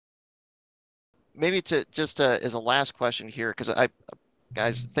maybe to just as a last question here, because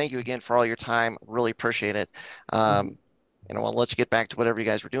guys, thank you again for all your time. Really appreciate it. Um, I'll let you get back to whatever you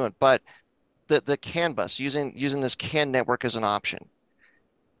guys were doing. But the CAN bus, using this CAN network as an option.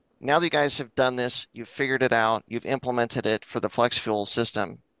 Now that you guys have done this, you've figured it out, you've implemented it for the flex fuel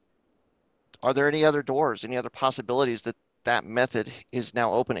system. Are there any other doors, any other possibilities that that method is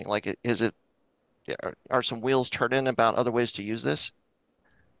now opening? Like, is it are some wheels turning about other ways to use this?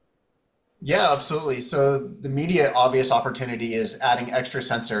 Yeah, absolutely. So the immediate obvious opportunity is adding extra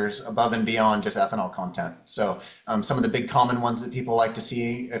sensors above and beyond just ethanol content. So some of the big common ones that people like to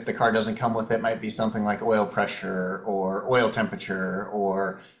see if the car doesn't come with it might be something like oil pressure or oil temperature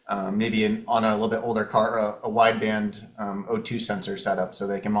or maybe on a little bit older car, a wideband O2 sensor setup so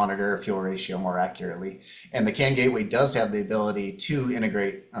they can monitor fuel ratio more accurately. And the CAN gateway does have the ability to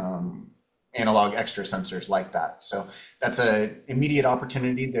integrate analog extra sensors like that. So that's a immediate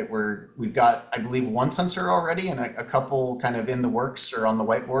opportunity that we've got, I believe, one sensor already and a couple kind of in the works or on the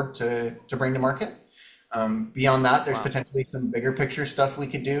whiteboard to bring to market. Beyond that, there's Wow. potentially some bigger picture stuff we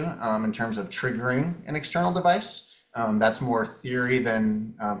could do in terms of triggering an external device. That's more theory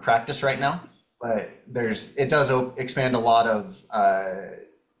than practice right now, but it does expand a lot of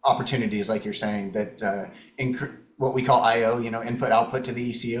opportunities, like you're saying, that what we call I/O, input output to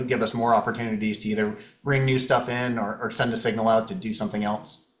the ECU, give us more opportunities to either bring new stuff in or send a signal out to do something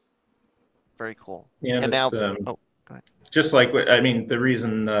else. Very cool. And And it's now, oh, go ahead. just like I mean, the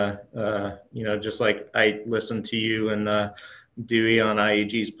reason, just like I listened to you and Dewey on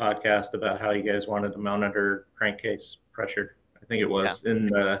IAG's podcast about how you guys wanted to monitor crankcase pressure, I think it Yeah. was, in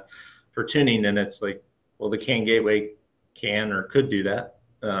for tuning, and it's like, well, the CAN gateway can or could do that.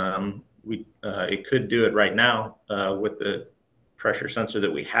 It could do it right now with the pressure sensor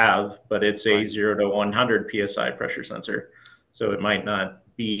that we have, but it's a Right. 0 to 100 psi pressure sensor, so it might not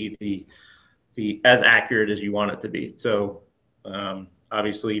be the as accurate as you want it to be. So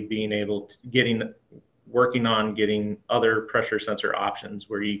obviously, being able to working on getting other pressure sensor options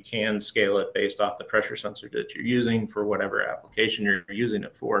where you can scale it based off the pressure sensor that you're using for whatever application you're using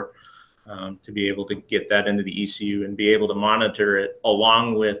it for, to be able to get that into the ECU and be able to monitor it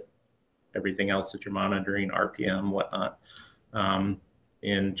along with everything else that you're monitoring, RPM, whatnot.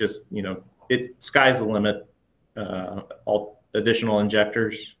 And just, sky's the limit. All additional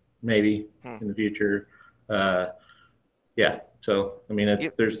injectors, maybe Hmm. in the future. Uh, yeah. So, I mean, E-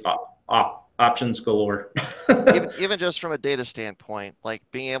 there's options galore. Even just from a data standpoint, like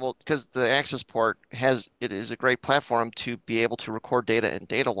being able, because the access port it is a great platform to be able to record data and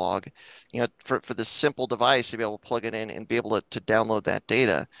data log, for this simple device to be able to plug it in and be able to download that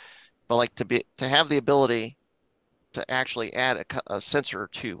data. But like to have the ability to actually add a sensor or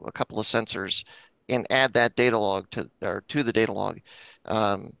two, a couple of sensors, and add that data log to the data log.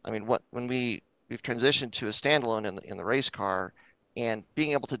 I mean, when we've transitioned to a standalone in the race car, and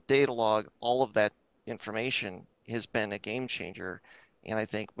being able to data log all of that information has been a game changer. And I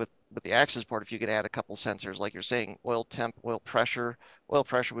think with the access port, if you could add a couple sensors, like you're saying, oil pressure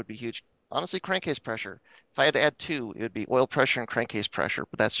would be huge. Honestly, crankcase pressure. If I had to add two, it would be oil pressure and crankcase pressure,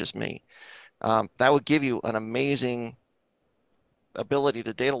 but that's just me. That would give you an amazing ability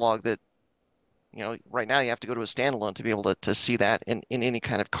to data log that, right now you have to go to a standalone to be able to see that in any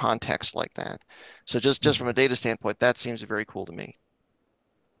kind of context like that. So just from a data standpoint, that seems very cool to me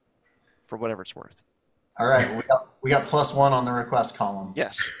for whatever it's worth. All right, we got +1 on the request column.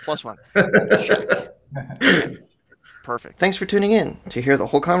 Yes, plus one. Check. Perfect. Thanks for tuning in. To hear the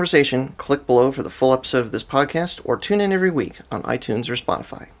whole conversation, click below for the full episode of this podcast or tune in every week on iTunes or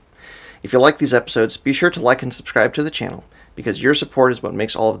Spotify. If you like these episodes, be sure to like and subscribe to the channel because your support is what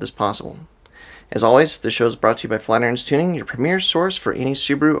makes all of this possible. As always, this show is brought to you by Flatirons Tuning, your premier source for any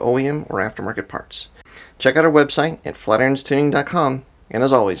Subaru OEM or aftermarket parts. Check out our website at flatironstuning.com, and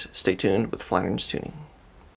as always, stay tuned with Flatirons Tuning.